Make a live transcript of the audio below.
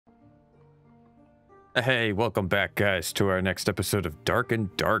Hey, welcome back, guys, to our next episode of Dark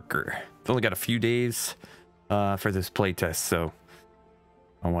and Darker. I've only got a few days for this playtest, so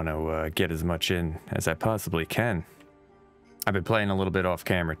I want to get as much in as I possibly can. I've been playing a little bit off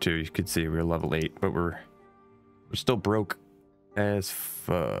camera too. You can see we're level 8, but we're still broke as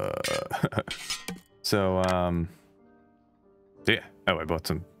fuck. So yeah. Oh, I bought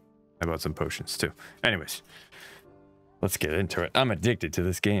some potions too. Anyways, let's get into it. I'm addicted to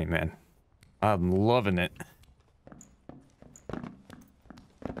this game, man. I'm loving it.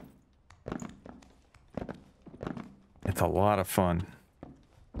 It's a lot of fun.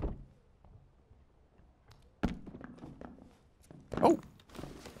 Oh,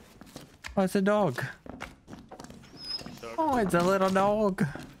 it's a dog. Oh, it's a little dog.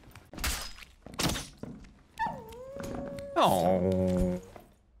 Oh,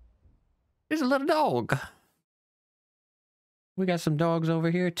 it's a little dog. We got some dogs over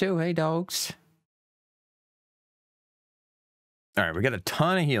here too. Hey, dogs. All right, we got a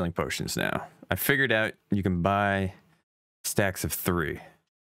ton of healing potions now. I figured out you can buy stacks of 3.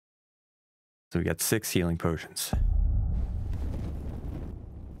 So we got 6 healing potions.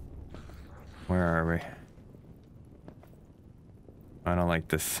 Where are we? I don't like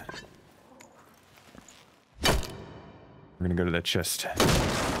this. We're gonna go to that chest.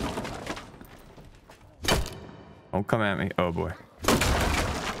 Don't come at me. Oh boy.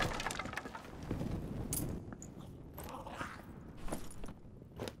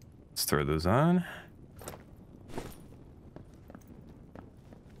 Let's throw those on.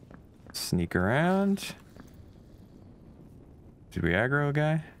 Sneak around. Did we aggro a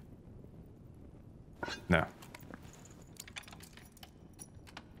guy? No.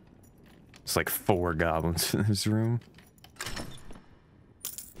 It's like 4 goblins in this room.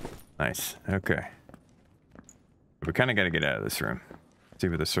 Nice. Okay. We kind of got to get out of this room. See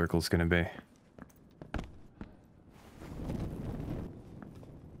where the circle's going to be.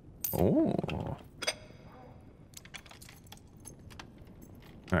 Oh.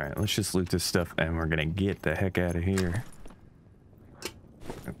 Alright, let's just loot this stuff and we're going to get the heck out of here.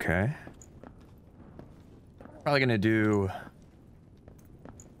 Okay. Probably going to do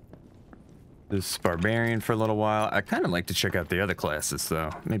this barbarian for a little while. I kind of like to check out the other classes though.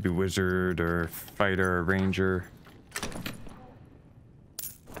 Maybe wizard or fighter or ranger.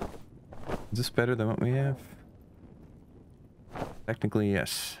 Is this better than what we have? Technically,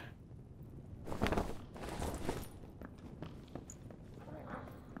 yes.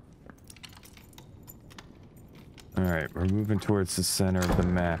 Alright, we're moving towards the center of the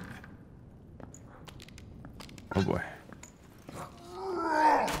map. Oh boy.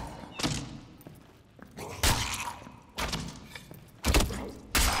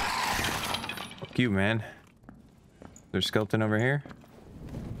 Fuck you, man. There's a skeleton over here?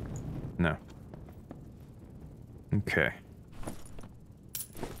 No. Okay.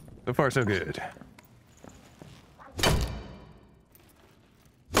 So far, so good.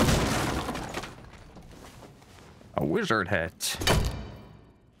 A wizard hat.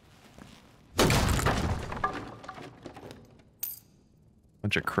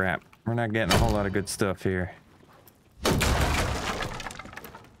 Bunch of crap. We're not getting a whole lot of good stuff here.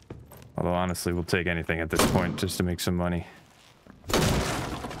 Although, honestly, we'll take anything at this point just to make some money.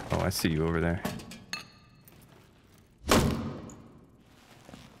 Oh, I see you over there.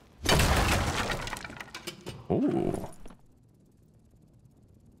 Ooh.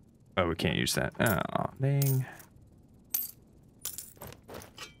 Oh, we can't use that. Oh, dang.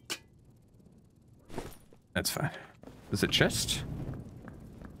 That's fine. Is it chest?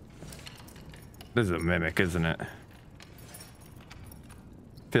 This is a mimic, isn't it? I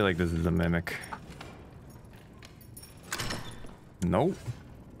feel like this is a mimic. Nope.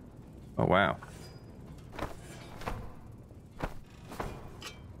 Oh, wow.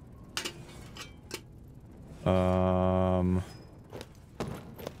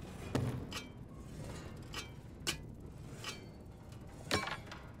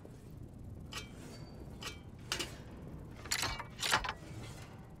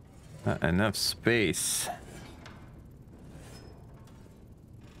 Not enough space.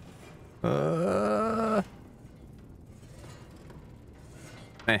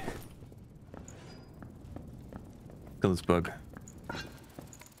 Hey. Kill this bug. Come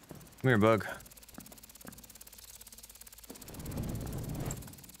here, bug.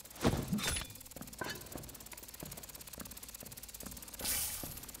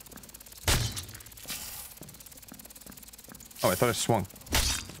 Oh, I thought I swung.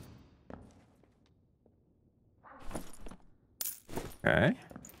 Okay.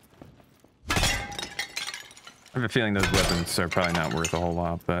 I have a feeling those weapons are probably not worth a whole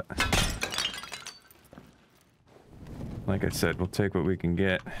lot, but like I said, we'll take what we can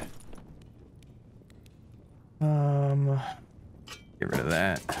get. Get rid of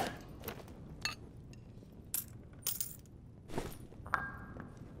that.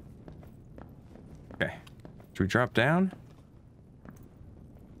 Okay. Should we drop down?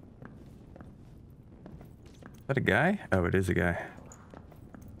 Is that a guy? Oh, it is a guy.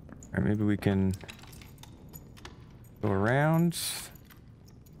 Alright, maybe we can go around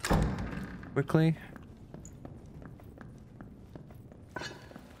quickly.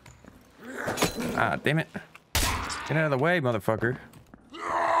 Ah, damn it. Get out of the way, motherfucker.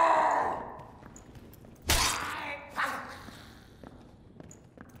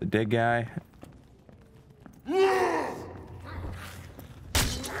 The dead guy.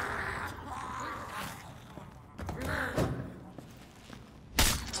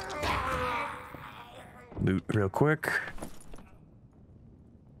 Loot real quick.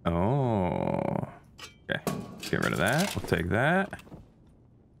 Oh. Okay. Get rid of that. We'll take that.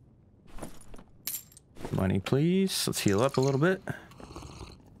 Money, please. Let's heal up a little bit.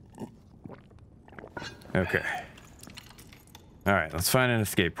 Okay. Alright, let's find an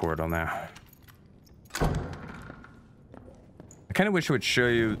escape portal now. I kind of wish it would show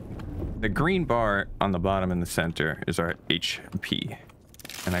you the green bar on the bottom in the center is our HP.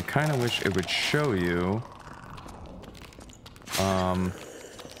 And I kind of wish it would show you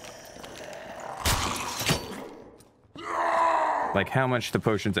like how much the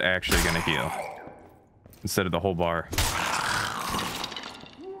potion's actually gonna heal instead of the whole bar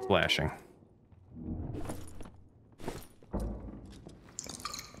flashing.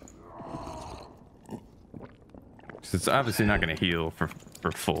 It's obviously not gonna heal for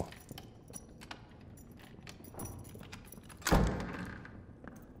full.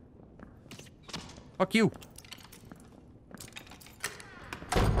 Fuck you.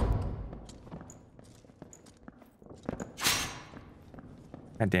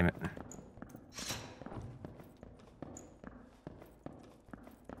 God damn it.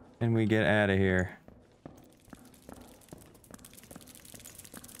 And we get out of here.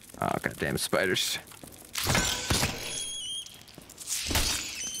 Oh, goddamn spiders.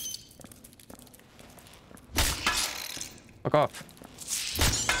 Fuck off.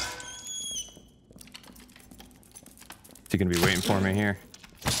 Is he gonna be waiting for me here?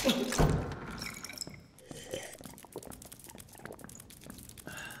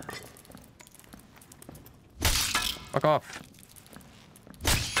 Fuck off.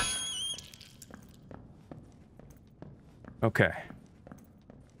 Okay.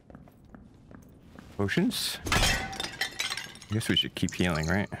 Potions? I guess we should keep healing,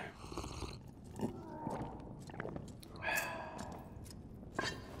 right?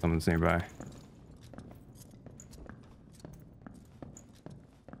 Someone's nearby.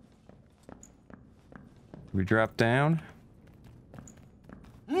 We drop down.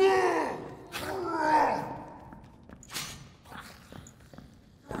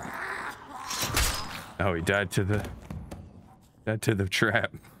 Oh, he died to the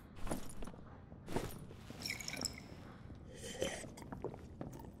trap.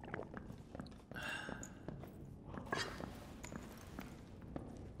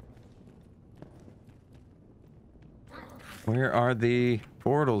 Where are the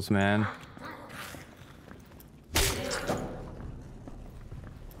portals, man?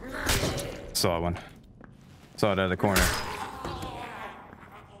 Saw one. Saw it out of the corner.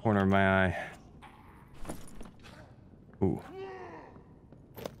 Corner of my eye. Ooh.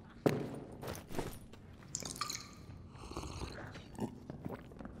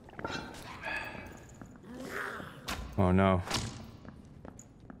 Oh no.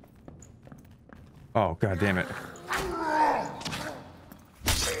 Oh, god damn it.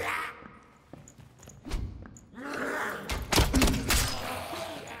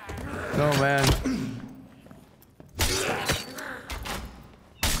 No, man.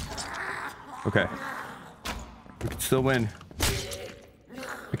 Okay. We can still win.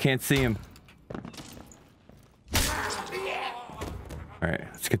 I can't see him. Alright,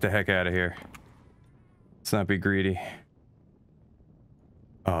 let's get the heck out of here. Let's not be greedy.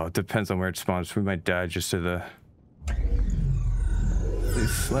 Oh, it depends on where it spawns. We might die just to the...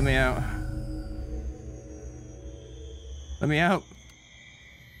 Please, let me out. Let me out.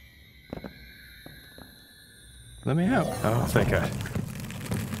 Let me out. Oh, thank God.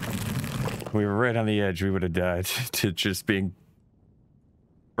 We were right on the edge. We would have died to just being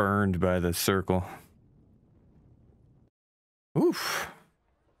burned by the circle. Oof.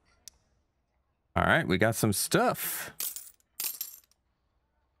 All right, we got some stuff.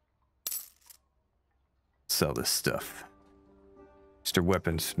 Sell this stuff. Mr.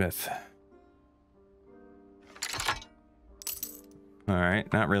 Weaponsmith. All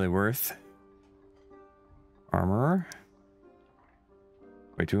right, not really worth. Armor.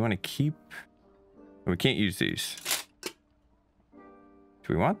 Wait, do we want to keep? We can't use these. Do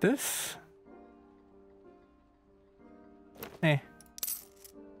we want this? Eh.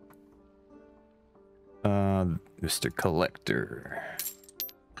 Mr. Collector.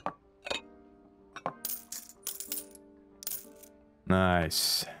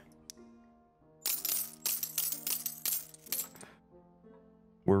 Nice.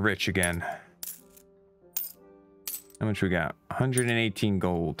 We're rich again. How much we got? 118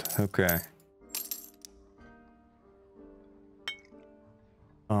 gold. Okay.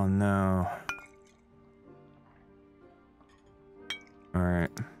 Oh no. All right.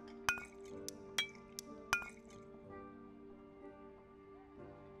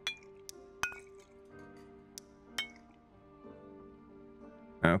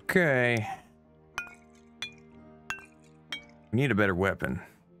 Okay. We need a better weapon.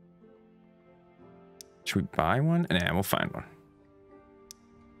 Should we buy one? Nah, we'll find one.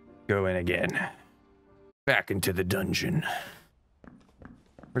 Go in again. Back into the dungeon.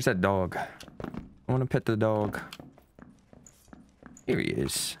 Where's that dog? I want to pet the dog. Here he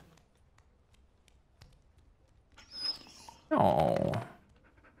is. Oh.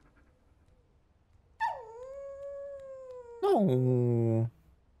 No.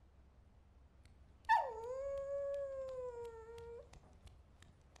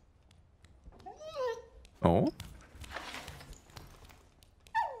 Oh.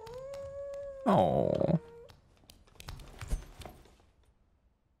 Oh.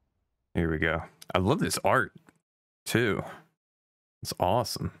 Here we go. I love this art too. It's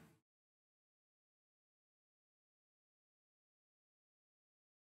awesome.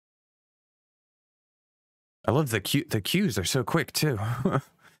 I love the cues are so quick too.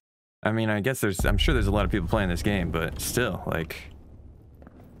 I mean, I guess I'm sure there's a lot of people playing this game, but still, like,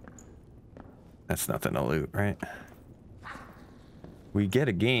 that's nothing to loot, right? We get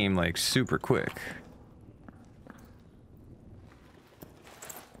a game like super quick.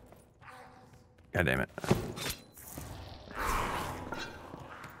 God damn it.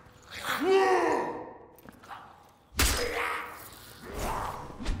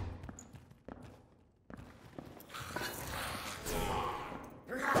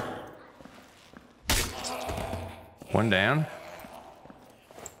 One down.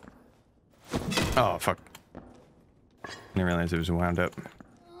 Oh, fuck. Didn't realize it was wound up. Can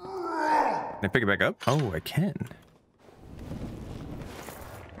I pick it back up? Oh, I can.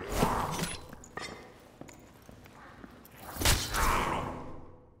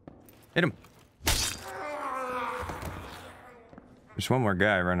 Hit him. There's one more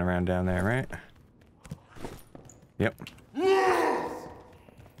guy running around down there, right? Yep.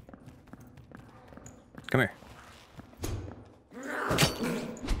 Come here.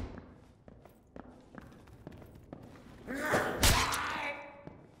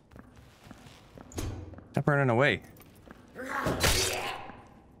 Stop running away.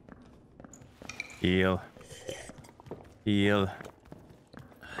 Heal. Heal.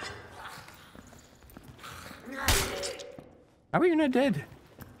 How are you not dead?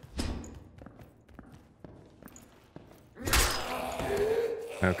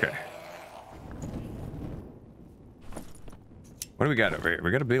 Okay. What do we got over here?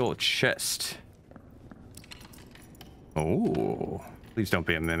 We got a big old chest. Oh, please don't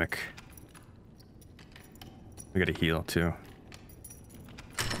be a mimic. We gotta heal too.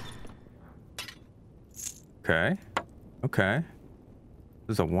 Okay. Okay.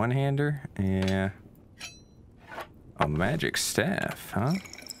 This is a one-hander. Yeah. A magic staff, huh?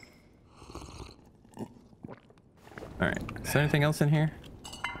 Alright. Is there anything else in here?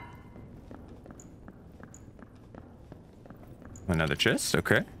 Another chest?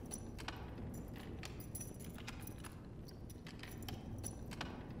 Okay.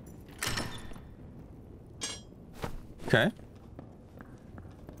 Okay.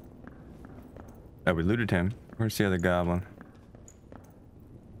 Oh, we looted him. Where's the other goblin?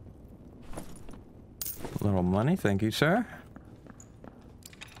 A little money, thank you, sir.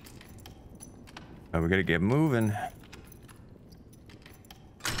 Oh, we gotta get moving.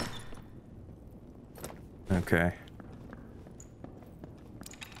 Okay.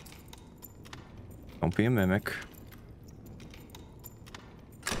 Don't be a mimic.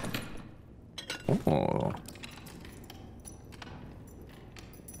 Oh.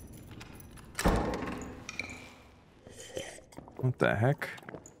 What the heck?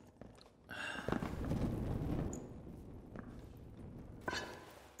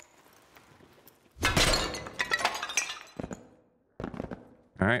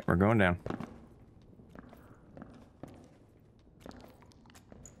 All right, we're going down.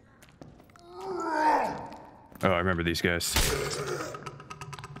 Oh, I remember these guys.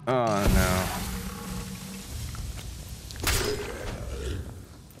 Oh, no.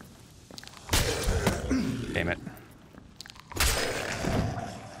 Damn it.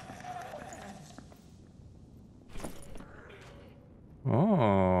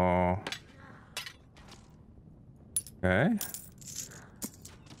 Oh. Okay.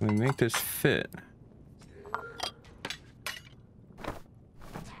 Let me make this fit.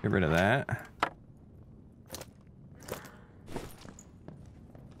 Get rid of that.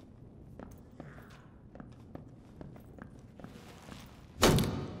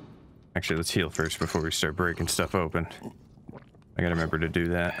 Actually, let's heal first before we start breaking stuff open. I gotta remember to do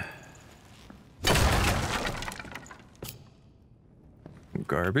that.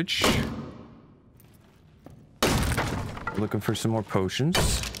 Garbage. Looking for some more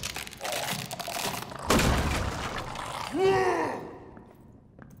potions.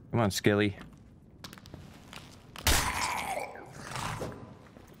 Come on, Skilly.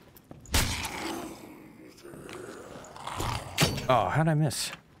 Oh, how'd I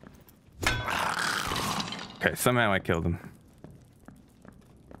miss? Okay, somehow I killed him.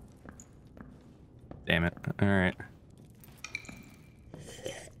 Damn it. Alright.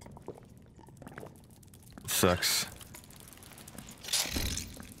 Sucks.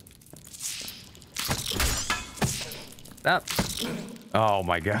 Stop. Oh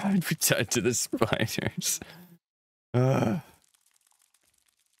my god, we died to the spiders.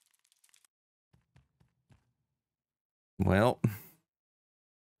 Well,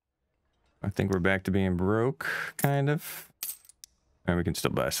 I think we're back to being broke, kind of. And we can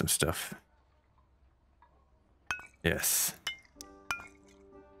still buy some stuff. Yes.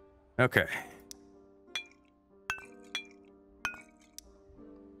 Okay.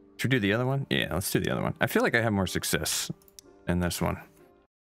 Should we do the other one? Yeah, let's do the other one. I feel like I have more success in this one.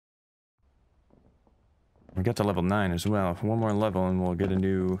 We got to level 9 as well. One more level and we'll get a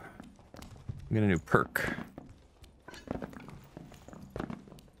new perk.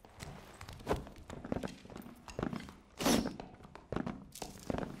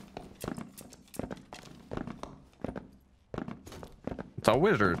 It's a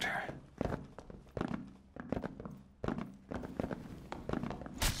wizard.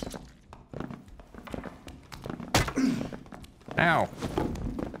 Ow.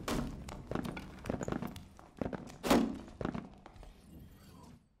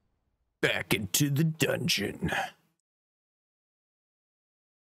 Back into the dungeon.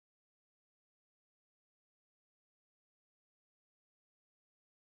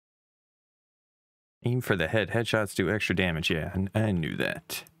 Aim for the head. Headshots do extra damage. Yeah, I knew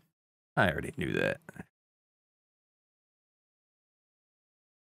that. I already knew that.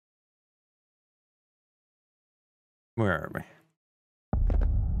 Where are we?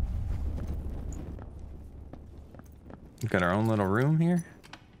 We've got our own little room here.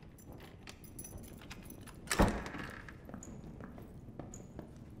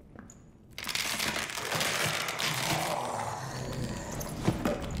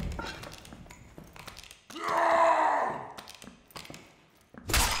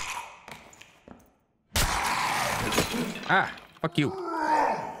 Ah, fuck you.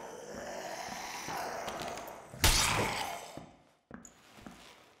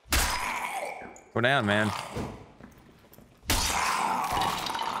 Go down, man.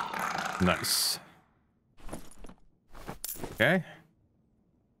 Nice. Okay.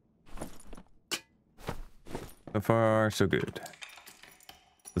 So far, so good.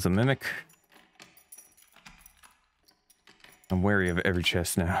 There's a mimic. I'm wary of every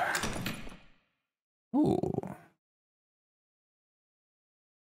chest now. Ooh.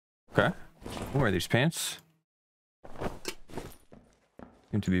 Okay. I'll wear these pants.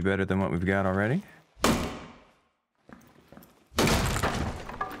 Seem to be better than what we've got already.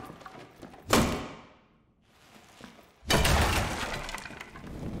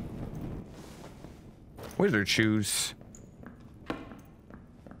 Wizard shoes.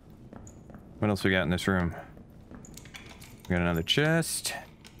 What else we got in this room? We got another chest.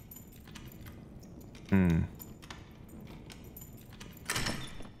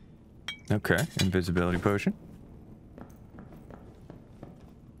 Okay, invisibility potion.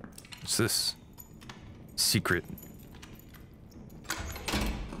 What's this? Secret.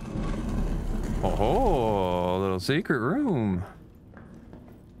 Oh, a little secret room.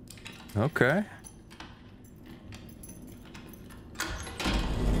 Okay.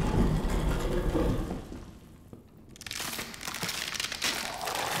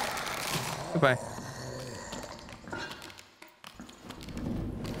 Goodbye.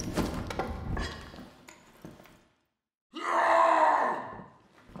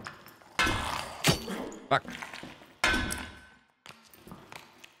 Fuck.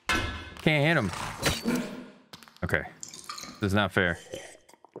 can't hit him. Okay. This is not fair.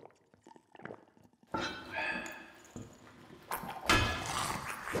 I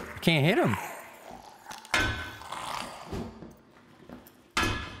can't hit him.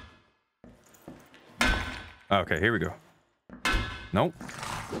 Okay, here we go. Nope.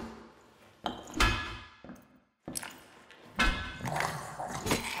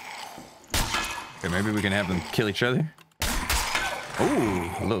 Okay, maybe we can have them kill each other.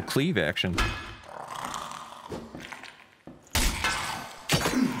 Oh, a little cleave action.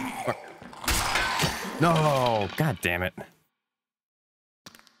 No, god damn it.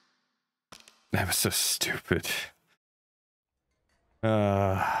 That was so stupid. We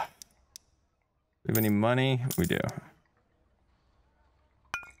have any money? We do.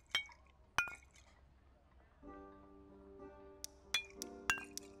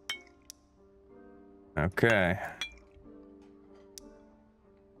 Okay.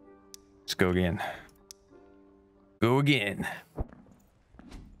 Let's go again. Go again.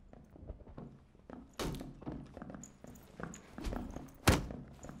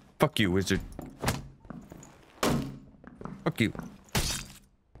 Fuck you, wizard. Fuck you.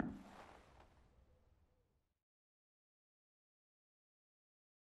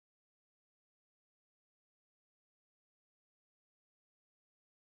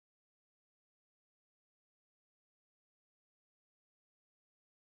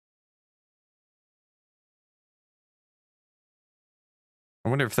 I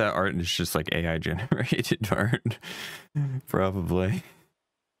wonder if that art is just like AI generated art. Probably.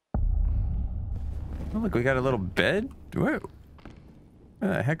 Oh, look, we got a little bed. Whoa.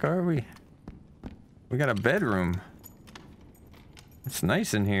 Where the heck are we? We got a bedroom. It's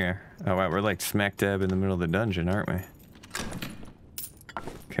nice in here. Oh, wow, we're like smack dab in the middle of the dungeon, aren't we?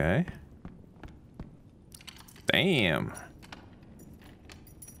 Okay. Bam.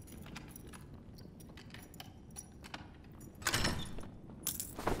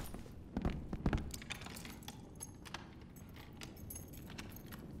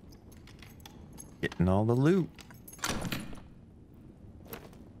 Getting all the loot.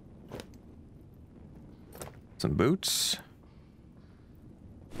 Some boots.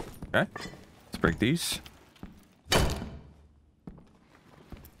 Okay. Let's break these.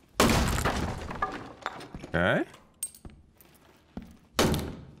 Okay.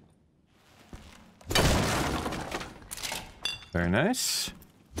 Very nice.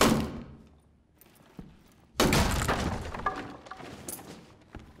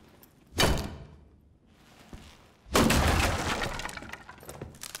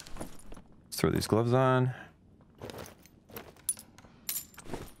 Throw these gloves on.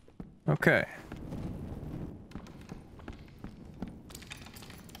 Okay.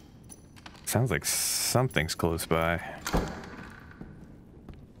 Sounds like something's close by.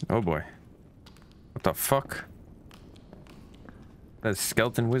 Oh boy. What the fuck? That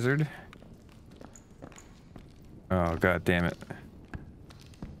skeleton wizard? Oh god damn it.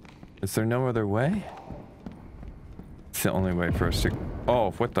 Is there no other way? It's the only way for us to...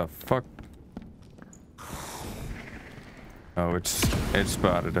 Oh, what the fuck? Oh, it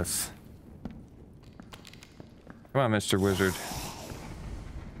spotted us. Come on, Mr. Wizard.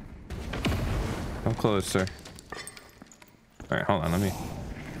 Come closer. Alright, hold on, let me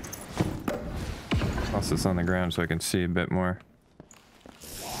toss this on the ground so I can see a bit more.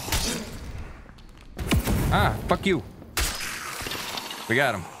 Ah, fuck you. We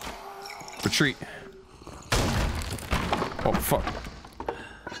got him. Retreat. Oh, fuck.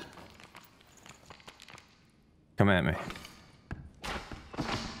 Come at me.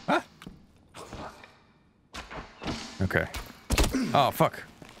 Ah. Okay. Oh, fuck.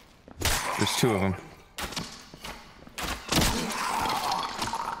 There's two of them.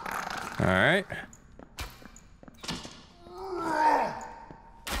 All right.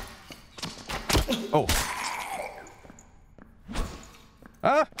 Oh.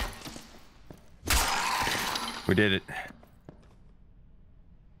 Ah. We did it.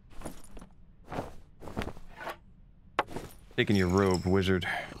 Taking your robe, wizard.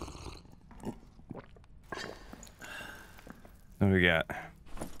 What do we got?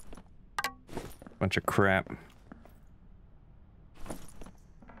 Bunch of crap.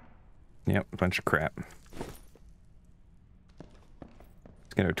 Yep, bunch of crap.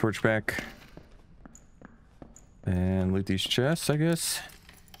 Let's get our torch back. And loot these chests, I guess.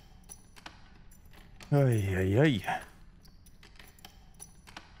 Ay, ay, ay.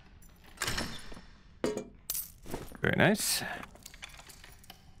 Very nice.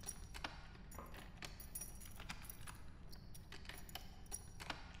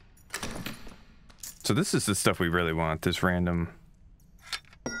 So this is the stuff we really want, this random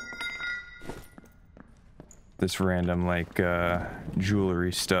this random, like,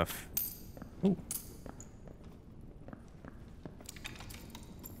 jewelry stuff. Ooh.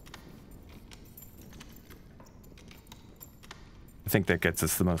 I think that gets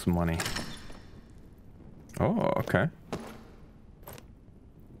us the most money. Oh, okay.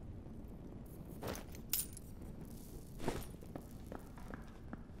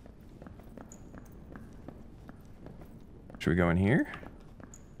 Should we go in here?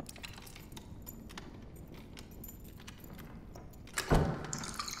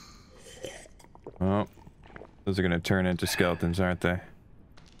 Oh, those are gonna turn into skeletons, aren't they?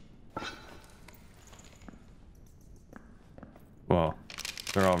 Well,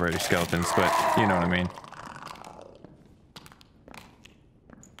 they're already skeletons, but you know what I mean.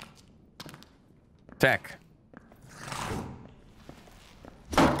 Attack.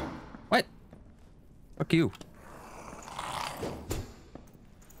 What? Fuck you.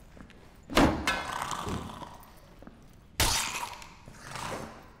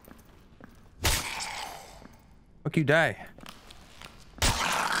 Fuck you, die.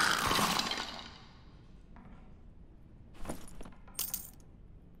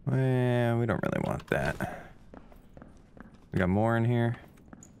 Well, we don't really want that. We got more in here.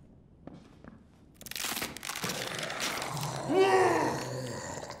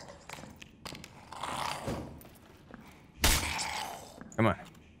 Come on.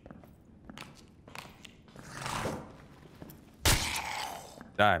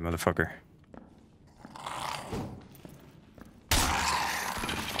 Die, motherfucker.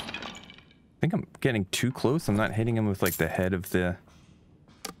 I think I'm getting too close. I'm not hitting him with like the head of the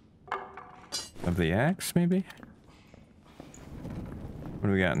axe, maybe? What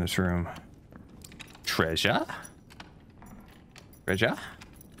do we got in this room? Treasure? Treasure?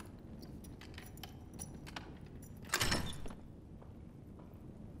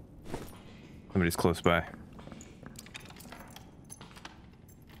 Somebody's close by.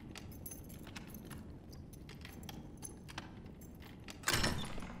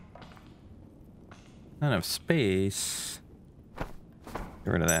 Not enough space. Get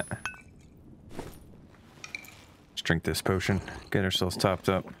rid of that. Let's drink this potion. Get ourselves topped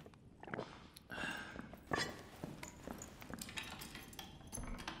up.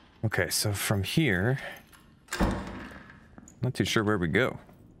 Okay, so from here, not too sure where we go.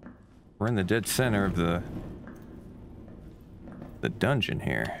 We're in the dead center of the dungeon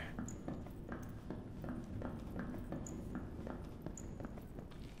here.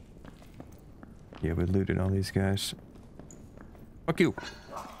 Yeah, we looted all these guys. Fuck you.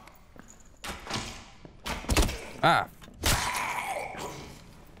 Ah.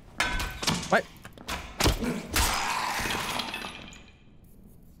 What?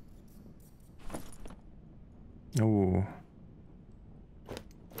 Oh.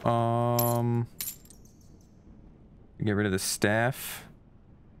 Get rid of the staff.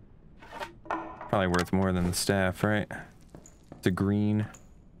 Probably worth more than the staff, right? It's a green.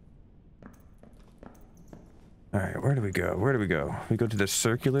 Alright, where do we go? Where do we go? We go to the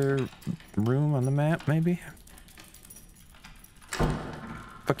circular room on the map, maybe?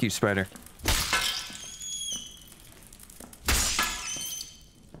 Fuck you, spider.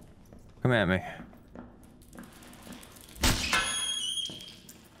 Come at me.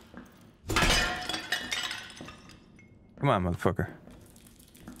 Come on, motherfucker.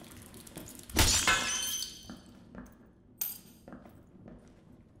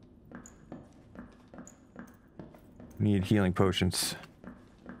 Need healing potions.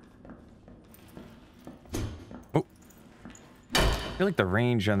 Oh. I feel like the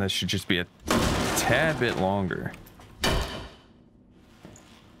range on this should just be a tad bit longer.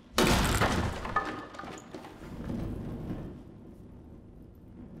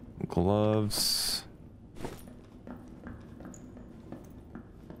 Gloves.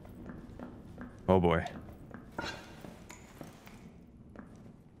 Oh boy.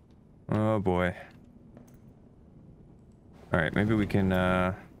 Oh boy. All right, maybe we can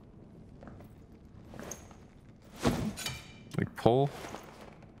like pull.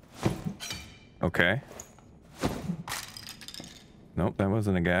 Okay. Nope, that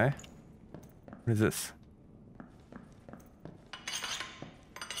wasn't a guy. What is this?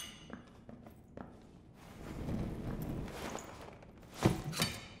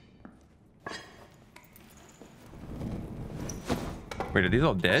 Wait, are these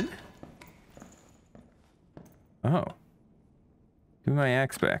all dead? Oh. Give me my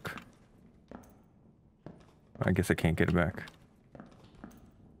axe back. I guess I can't get it back.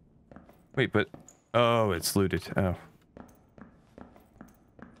 Wait, but... Oh, it's looted. Oh.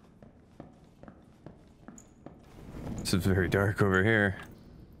 This is very dark over here.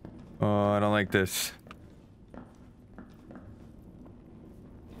 Oh, I don't like this.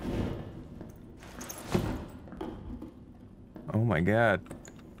 Oh my god.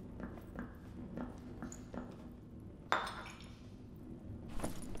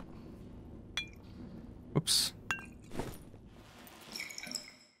 Oops.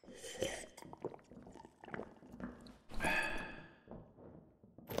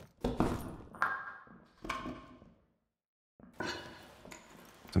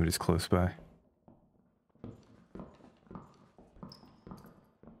 Somebody's close by.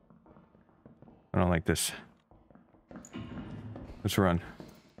 I don't like this. Let's run.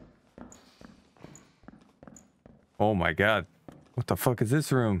 Oh my god. What the fuck is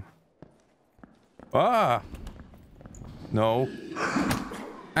this room? Ah! No.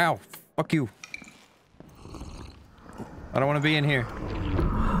 Ow. Fuck you. I don't want to be in here.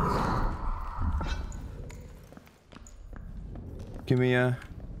 Give me a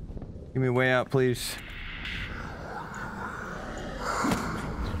way out, please.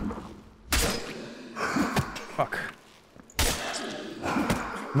 Fuck.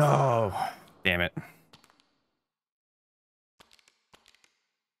 No. Damn it.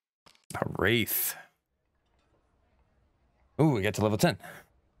 A wraith. Ooh, we got to level 10.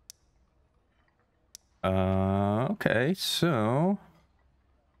 Okay, so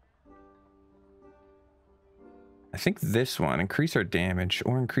I think this one, increase our damage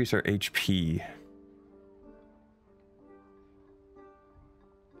or increase our HP.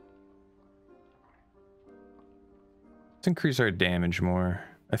 Let's increase our damage more.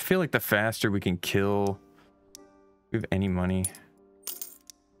 I feel like the faster we can kill. Do we have any money?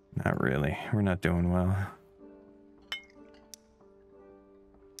 Not really. We're not doing well.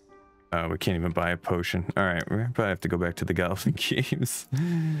 Oh, we can't even buy a potion. All right, we probably have to go back to the golfing games.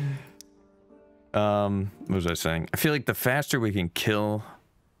 What was I saying? I feel like the faster we can kill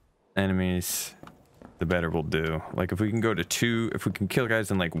enemies, the better we'll do. Like if we can go to 2, if we can kill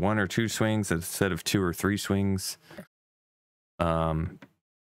guys in like 1 or 2 swings instead of 2 or 3 swings,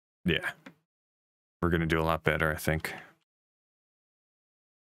 yeah, we're gonna do a lot better, I think.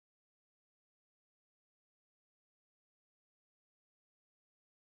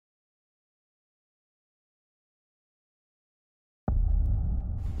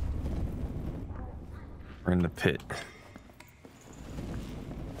 We're in the pit.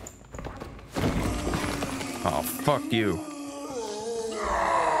 Oh, fuck you.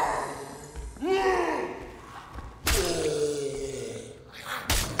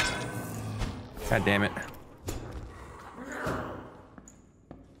 God damn it.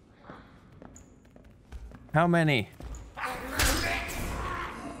 How many?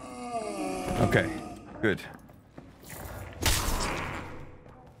 Okay, good.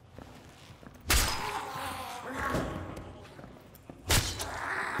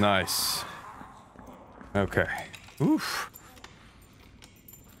 Nice. Okay. Oof.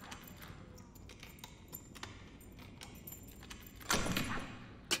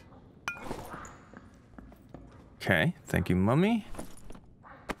 Okay. Thank you, mummy.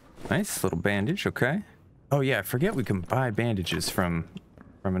 Nice little bandage. Okay. Oh yeah, I forget we can buy bandages from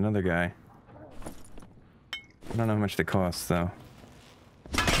another guy. I don't know how much they cost though.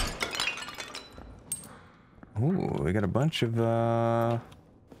 Ooh, we got a bunch of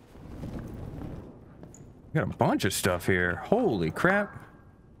we got a bunch of stuff here. Holy crap.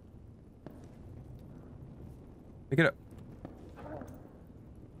 Pick it up.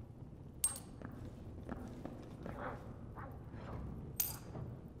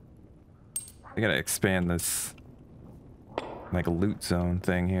 I gotta expand this like a loot zone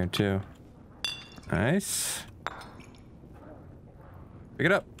thing here too. Nice. Pick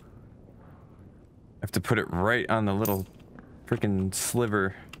it up. I have to put it right on the little freaking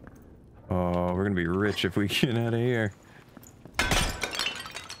sliver. Oh, we're gonna be rich if we get out of here.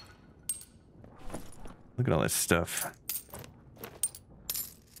 Look at all this stuff.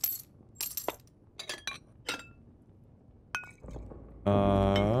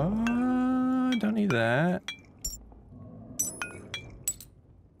 Don't need that.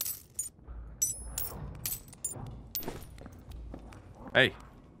 Hey.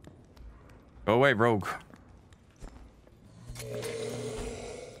 Go away, rogue.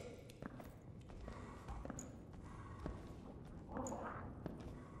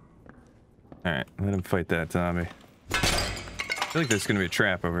 Alright, let him fight that zombie. I feel like there's gonna be a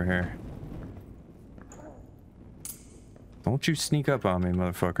trap over here. Don't you sneak up on me,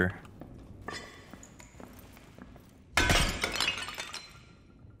 motherfucker.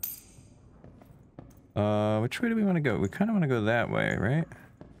 Which way do we want to go? We kind of want to go that way, right?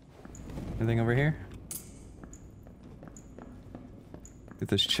 Anything over here? Get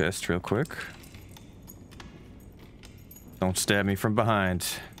this chest real quick. Don't stab me from behind.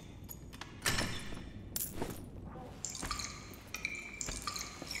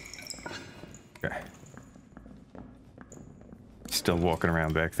 still walking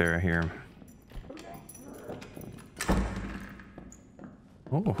around back there. I hear him.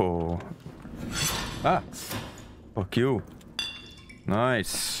 Oh. Ah. Fuck you.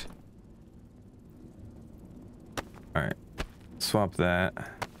 Nice. Alright. Swap that.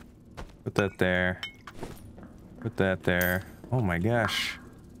 Put that there. Put that there. Oh my gosh.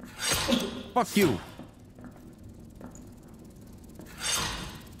 Fuck you.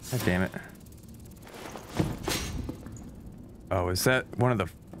 God damn it. Oh, is that one of the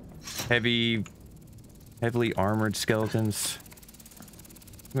heavily armored skeletons?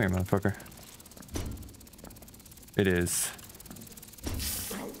 Come here, motherfucker. It is.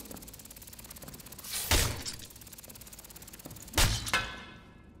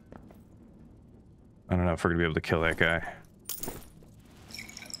 I don't know if we're gonna be able to kill that guy.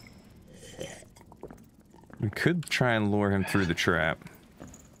 We could try and lure him through the trap.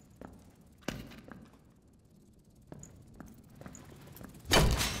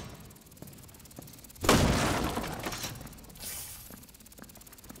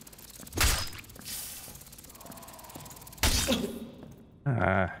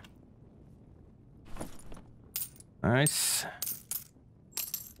 Nice.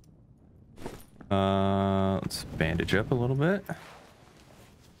 Let's bandage up a little bit. I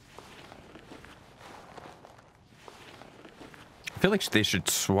feel like they should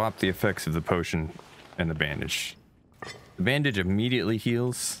swap the effects of the potion and the bandage. The bandage immediately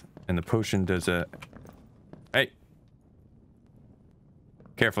heals, and the potion does a... Hey!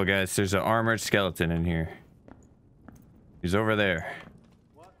 Careful, guys. There's an armored skeleton in here. He's over there.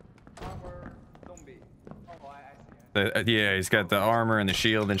 Yeah, he's got the armor and the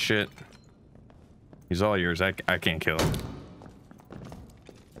shield and shit. He's all yours. I can't kill him.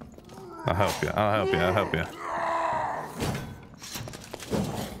 I'll help you. I'll help you. I'll help you.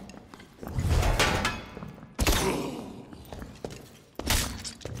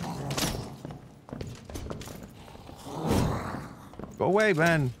 Go away,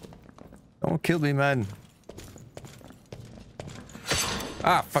 man. Don't kill me, man.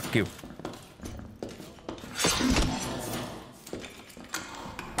 Ah, fuck you.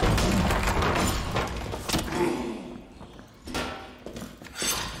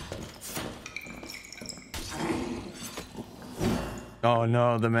 Oh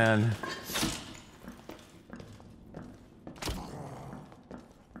no, the man.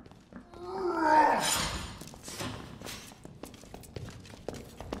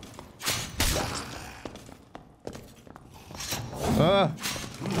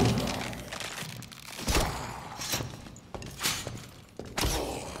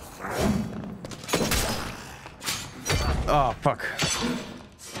 Oh, fuck.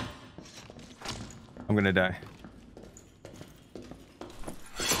 I'm gonna die.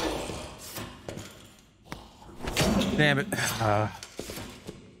 Damn it.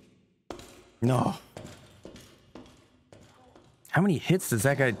 No. How many hits does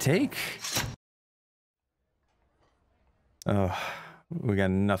that guy take? Oh, we got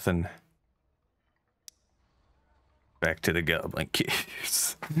nothing. Back to the goblin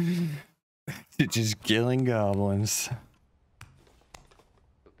caves. Just killing goblins.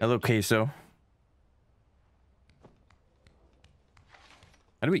 Hello, Queso.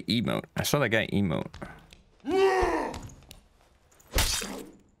 How do we emote? I saw that guy emote.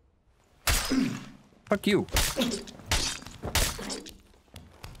 Fuck you.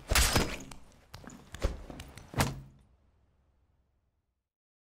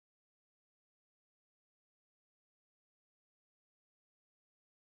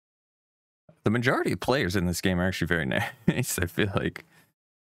 The majority of players in this game are actually very nice. I feel like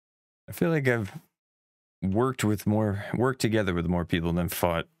I've worked together with more people than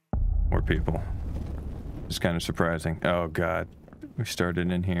fought more people. It's kind of surprising. Oh god. We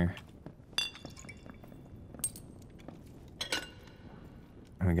started in here.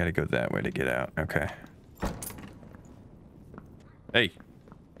 And we gotta go that way to get out. Okay. Hey.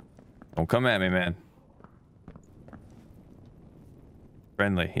 Don't come at me, man.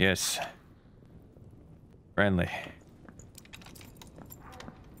 Friendly, yes. Friendly.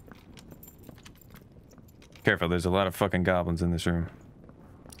 Careful, there's a lot of fucking goblins in this room.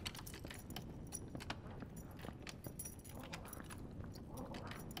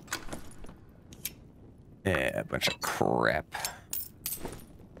 Yeah, a bunch of crap.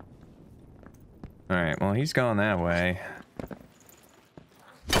 Alright, well, he's going that way.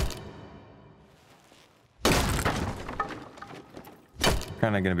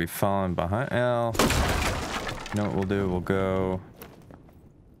 Kind of gonna be falling behind. Well, you know what we'll do? We'll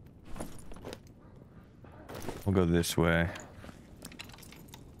go this way.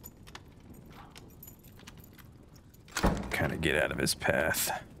 Kind of get out of his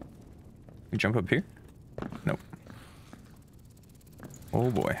path. You jump up here? Nope. Oh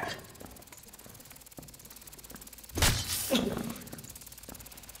boy.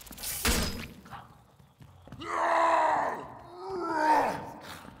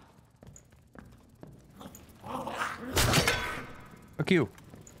 Fuck you.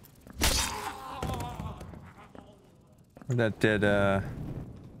 Where'd that dead, where'd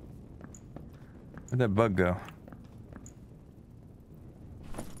that bug go?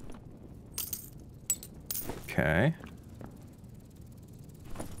 Okay.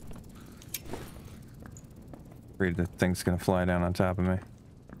 Afraid the thing's gonna fly down on top of me.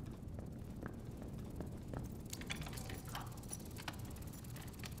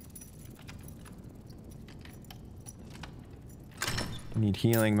 I need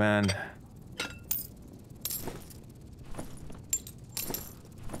healing, man.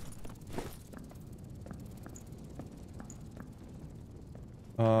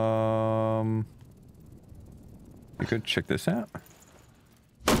 We could check this out.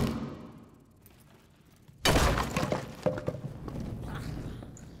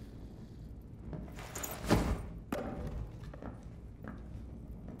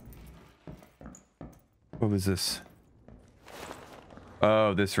 What was this?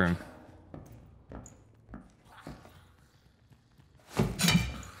 Oh, this room.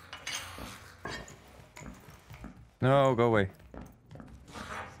 No, go away.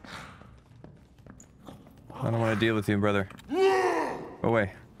 I don't want to deal with you, brother. Go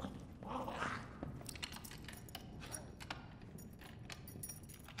away.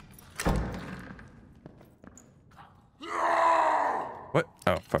 What?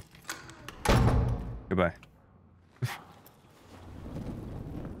 Oh, fuck. Goodbye.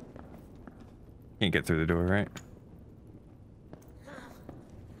 Can't get through the door, right?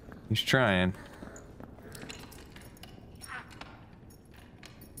 He's trying.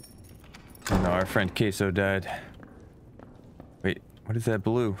 Oh no, our friend Queso died. Wait, what is that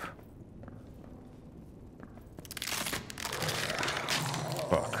blue?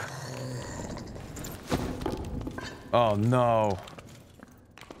 Fuck. Oh no.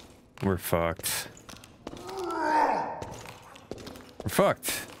 We're fucked. We're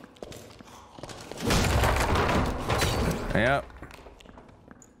fucked. Yep.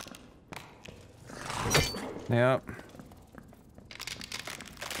 Yep.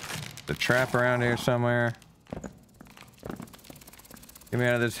 The trap around here somewhere. Get me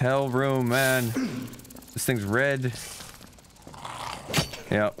out of this hell room, man. This thing's red.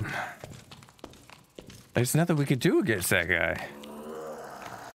 Yep. There's nothing we could do against that guy.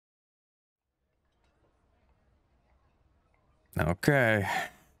 Okay.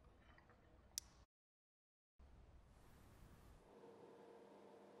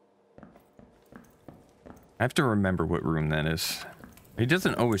 I have to remember what room that is. He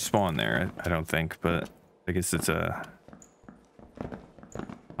doesn't always spawn there, I don't think, but I guess it's a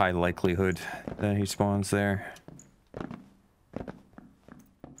high likelihood that he spawns there.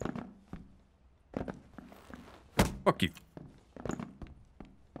 Fuck you.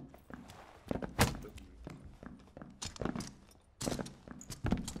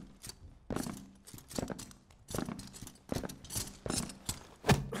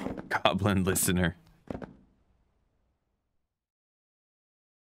 Goblin listener.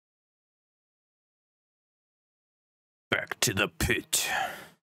 Back to the pit.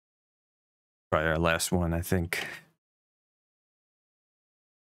 Probably our last one, I think.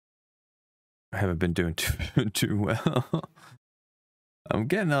 I haven't been doing too well. I'm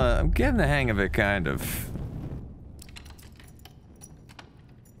getting the hang of it, kind of.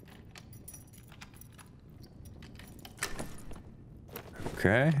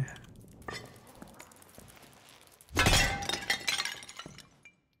 Okay.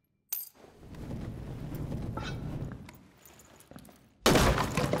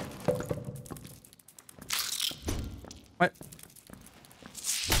 What?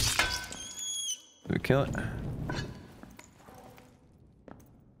 Did we kill it?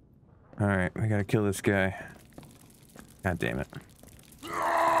 Alright, we gotta kill this guy. God damn it.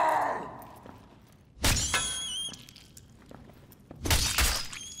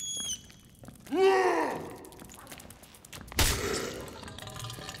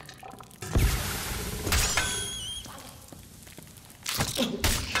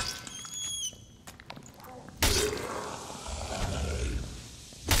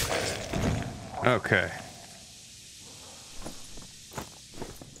 Okay.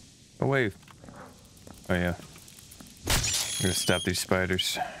 Away. Oh yeah. I'm gonna stop these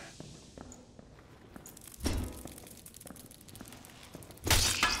spiders.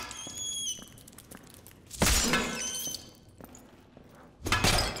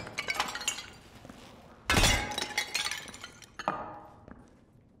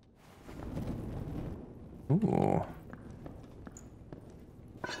 Ooh.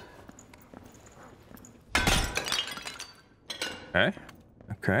 Okay.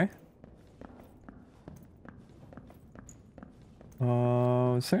 Okay.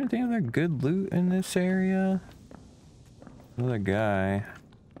 Is there anything other good loot in this area? Another guy.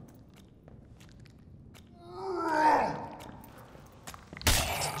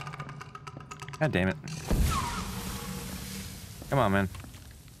 God damn it. Come on, man.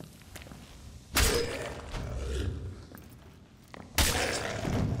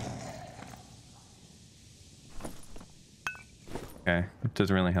 Okay, it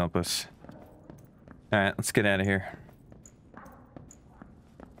doesn't really help us. Alright, let's get out of here.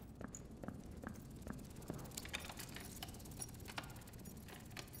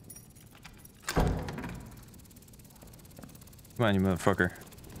 Come on, you motherfucker.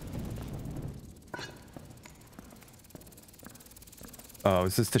 Oh,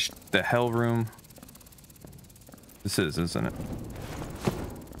 is this the hell room? This is, isn't it?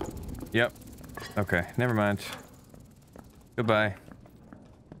 Yep. Okay, never mind. Goodbye.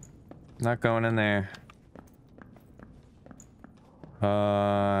 Not going in there.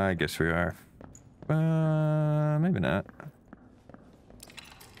 I guess we are. Maybe not.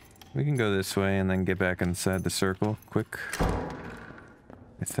 We can go this way and then get back inside the circle quick.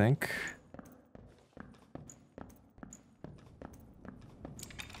 I think.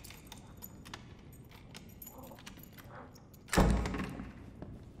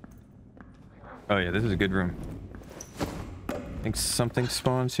 Oh yeah, this is a good room. I think something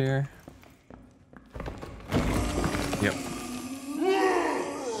spawns here. Yep.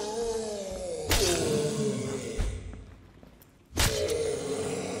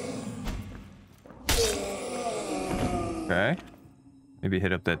 Okay. Maybe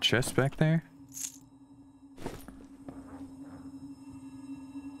hit up that chest back there.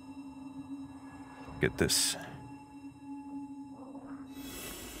 Get this.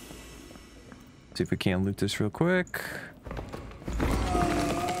 See if we can't loot this real quick.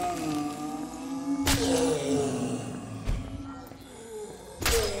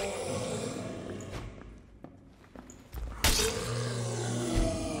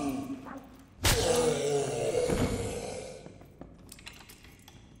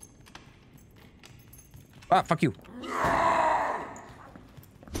 Ah, fuck you.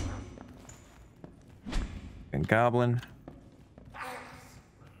 And goblin.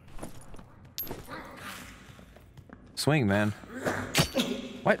 Swing, man.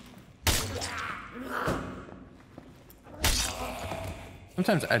 What?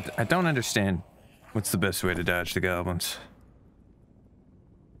 Sometimes I don't understand what's the best way to dodge the goblins.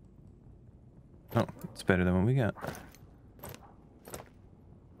 Oh, it's better than what we got.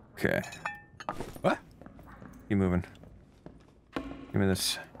 Okay. What? Keep moving. Give me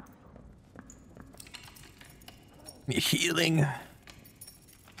this. Healing.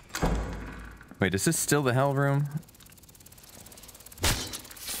 Wait, is this still the hell room?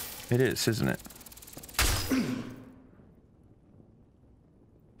 It is, isn't it?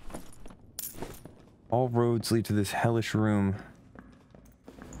 All roads lead to this hellish room.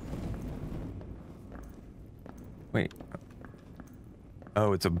 Wait.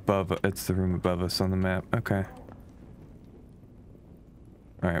 Oh, it's above. It's the room above us on the map. Okay.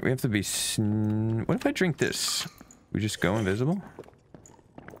 Alright, we have to be... What if I drink this? We just go invisible?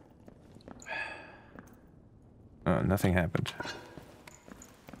 Oh, nothing happened.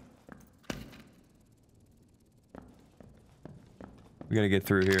 We gotta get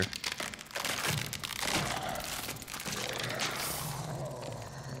through here.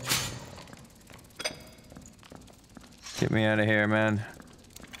 Get me out of here, man.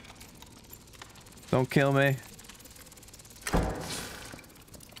 Don't kill me.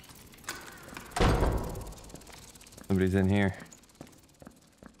 Somebody's in here.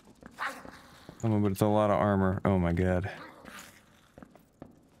 Someone with a lot of armor. Oh my god.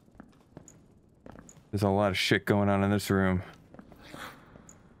 There's a lot of shit going on in this room.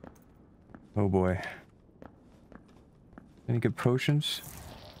 Oh boy. Any good potions?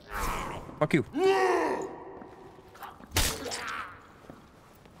 Fuck you.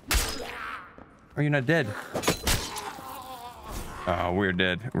 Are you not dead? Oh, we're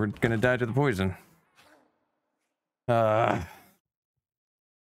dead. We're gonna die to the poison.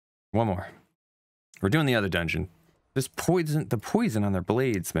 One more. We're doing the other dungeon. This poison, the poison on their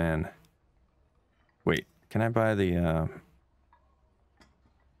blades, man. Wait, can I buy the,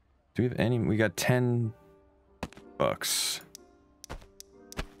 do we have any? We got 10 bucks.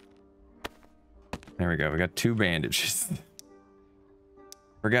 There we go. We got 2 bandages.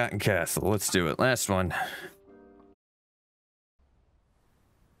 Forgotten Castle. Let's do it. Last one.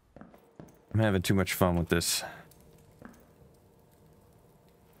 I'm having too much fun with this.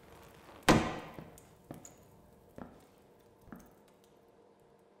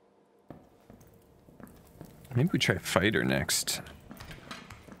 Maybe we try fighter next.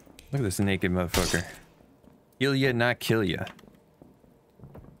 Look at this naked motherfucker. Heal ya, not kill ya.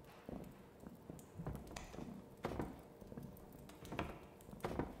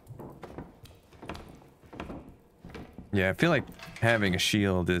 Yeah, I feel like having a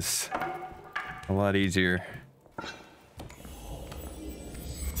shield is a lot easier.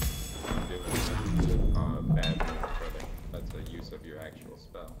 That's a use of your actual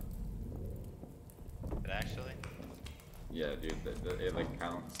spell. It actually? Yeah, dude, it like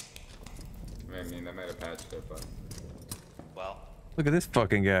counts. I mean, they might have patched it, but... Well. Look at this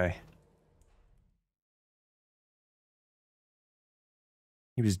fucking guy.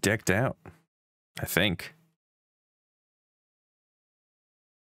 He was decked out, I think.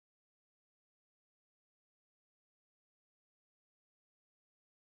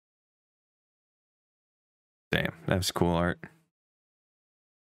 Damn, that was cool art.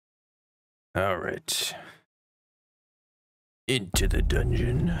 All right. Into the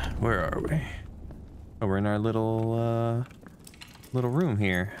dungeon. Where are we? Oh, we're in our little room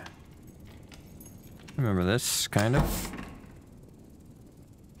here. Remember this, kind of.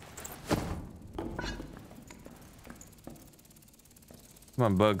 Come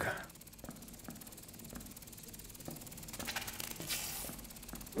on, bug.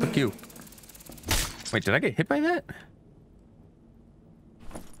 Fuck you. Wait, did I get hit by that?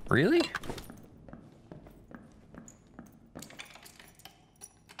 Really?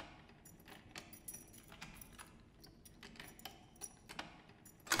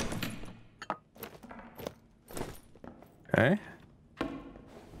 Okay.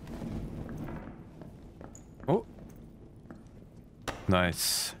 Oh.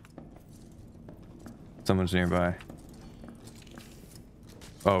 Nice. Someone's nearby.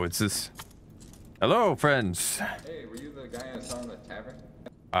 Oh, it's this. Hello, friends. Hey, were you the guy I saw in the tavern?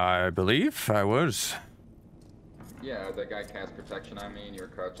 I believe I was. Yeah, the guy cast protection on me and you were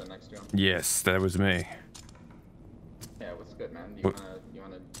crouching next to him? Yes, that was me. Yeah, what's good, man? Do you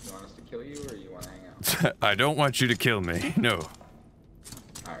want us to kill you or you want to hang out? I don't want you to kill me. No.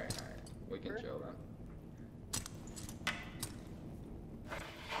 Alright. We can chill then.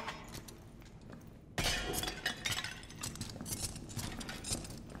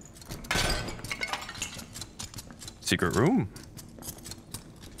 Secret room.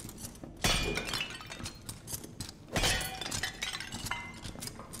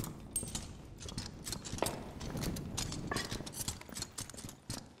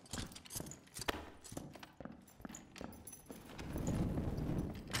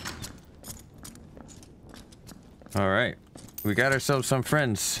 All right, we got ourselves some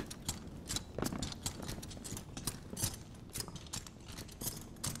friends.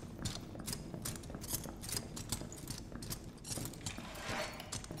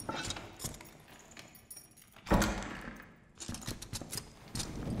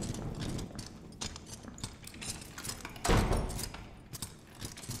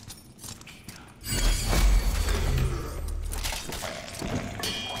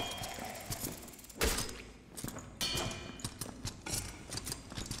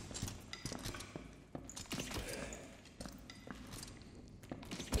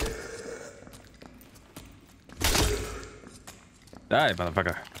 Die,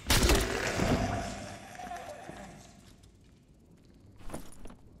 motherfucker.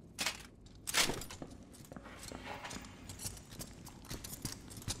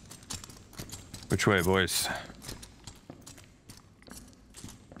 Which way, boys?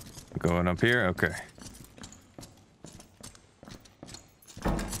 Going up here? Okay.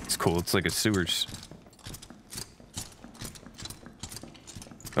 It's cool. It's like a sewers.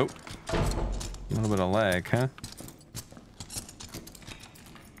 Oh. A little bit of lag, huh?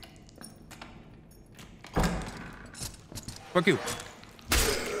 Fuck you.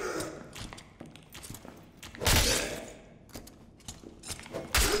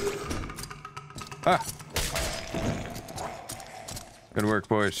 Ah. Good work,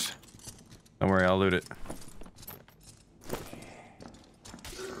 boys. Don't worry, I'll loot it.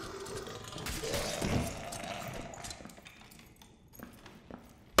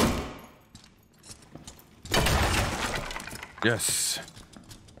 Yes.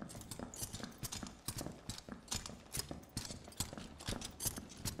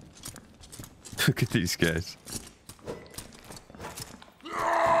 Look at these guys.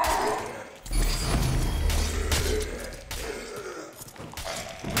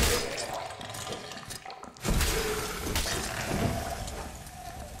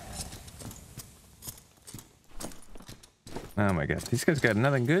 Oh my god, these guys got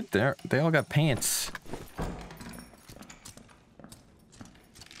nothing good. They all got pants.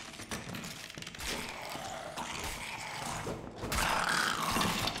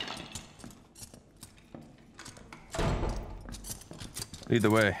 Lead the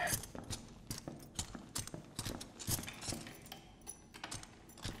way.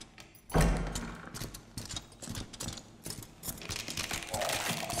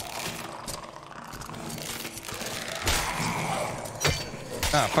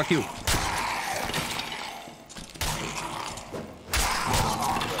 Ah, fuck you.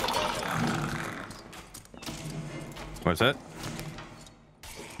 What's that?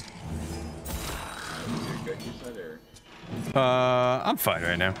 You're good, you said, or? I'm fine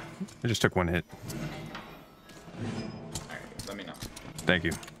right now. I just took one hit. Alright, let me know. Thank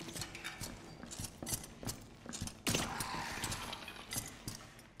you.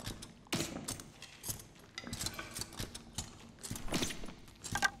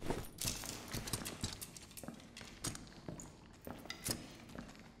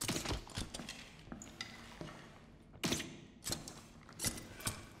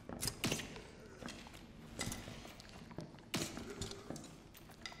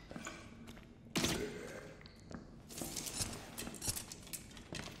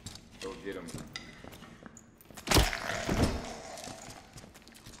 Go get him.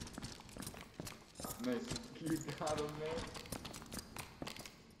 Nice. You got him, man.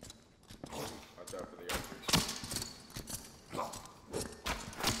 Watch out for the archers.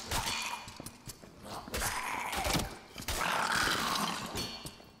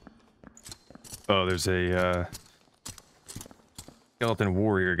 Oh, there's a skeleton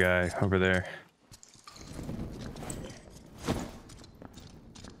warrior guy over there.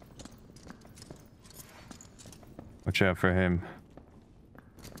 Watch out for him.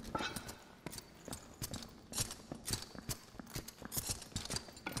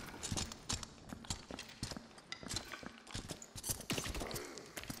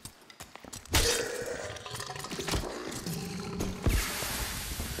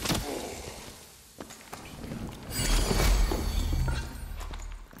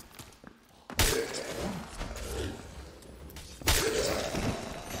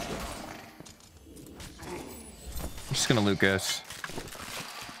 I'm just gonna loot guys.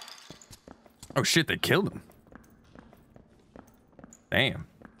 Oh shit, they killed him. Damn.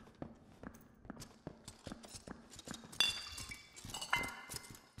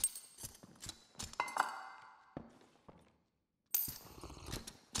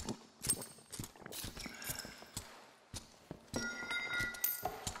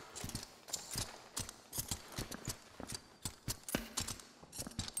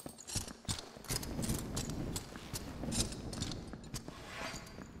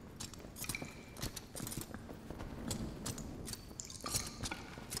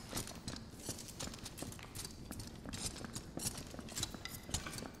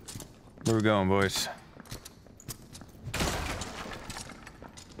 Where we going, boys?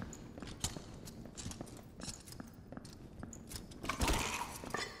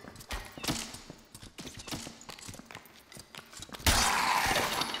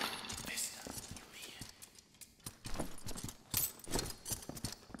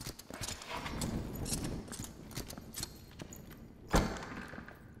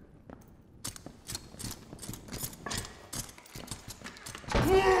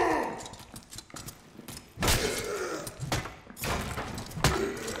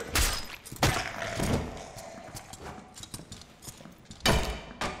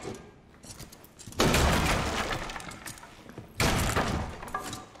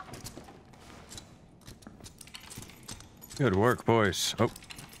 Good work, boys. Oh.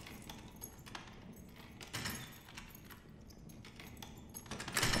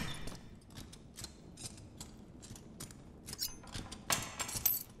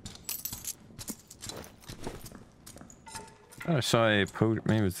 I saw a potion.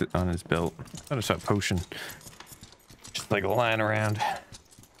 Maybe it was on his belt. I thought I saw a potion. Just like lying around. Hey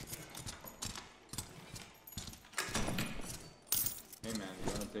man,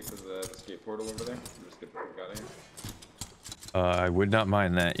 you wanna take the escape portal over there? Just get the fuck out of here. I would not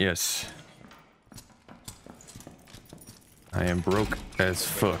mind that, yes. I am broke as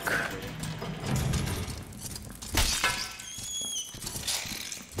fuck.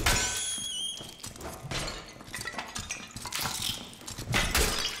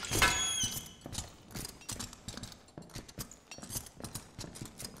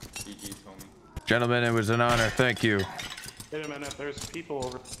 GG's, homie. Gentlemen, it was an honor. Thank you. Wait a minute, there's people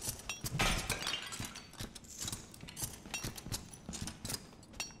over.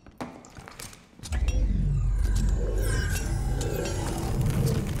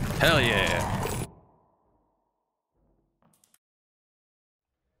 Hell yeah.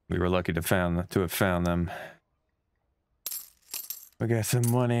 We were lucky to have found them. We got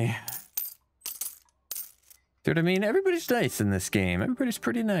some money. Dude, I mean, everybody's nice in this game. Everybody's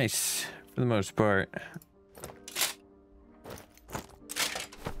pretty nice for the most part.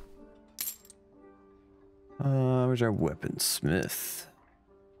 Where's our weaponsmith?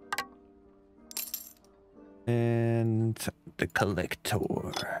 And the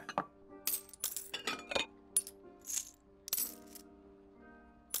collector.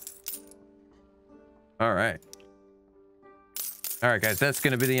 All right. All right, guys, that's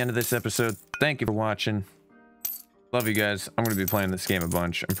going to be the end of this episode. Thank you for watching. Love you guys. I'm going to be playing this game a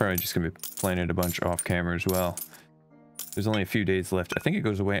bunch. I'm probably just going to be playing it a bunch off camera as well. There's only a few days left. I think it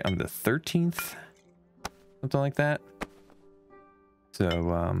goes away on the 13th. Something like that.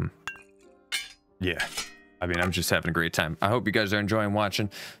 So, yeah. I mean, I'm just having a great time. I hope you guys are enjoying watching.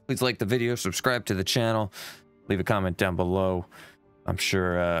 Please like the video, subscribe to the channel, leave a comment down below. I'm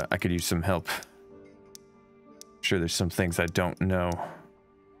sure I could use some help. I'm sure there's some things I don't know.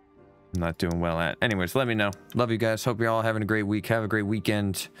 I'm not doing well at. Anyways, let me know. Love you guys. Hope you're all having a great week. Have a great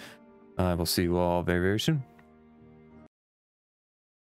weekend. We'll see you all very, very soon.